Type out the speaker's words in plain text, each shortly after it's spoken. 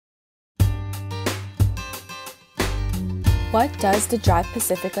What does the Drive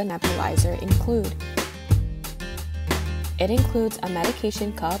Pacifica Nebulizer include? It includes a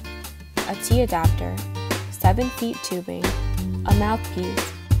medication cup, a T adapter, 7 feet tubing, a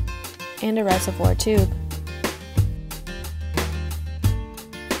mouthpiece, and a reservoir tube.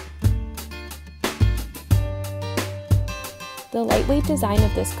 The lightweight design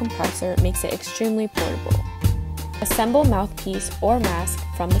of this compressor makes it extremely portable. Assemble mouthpiece or mask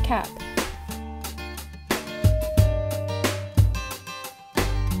from the cap.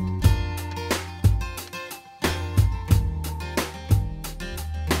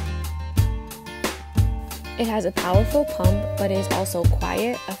 It has a powerful pump, but is also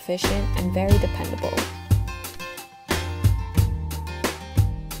quiet, efficient, and very dependable.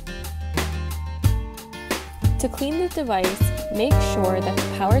 To clean the device, make sure that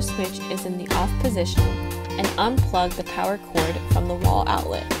the power switch is in the off position and unplug the power cord from the wall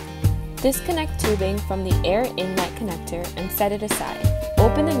outlet. Disconnect tubing from the air inlet connector and set it aside.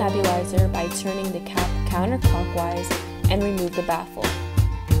 Open the nebulizer by turning the cap counterclockwise and remove the baffle.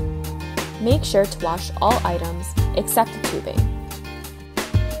 Make sure to wash all items except the tubing.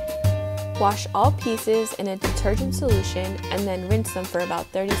 Wash all pieces in a detergent solution and then rinse them for about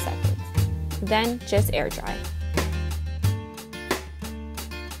 30 seconds. Then just air dry.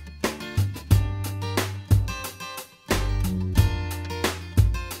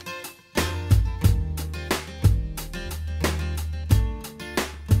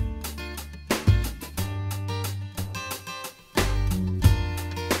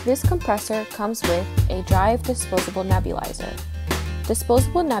 This compressor comes with a Drive disposable nebulizer.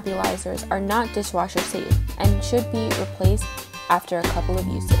 Disposable nebulizers are not dishwasher safe and should be replaced after a couple of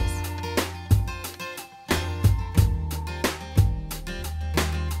uses.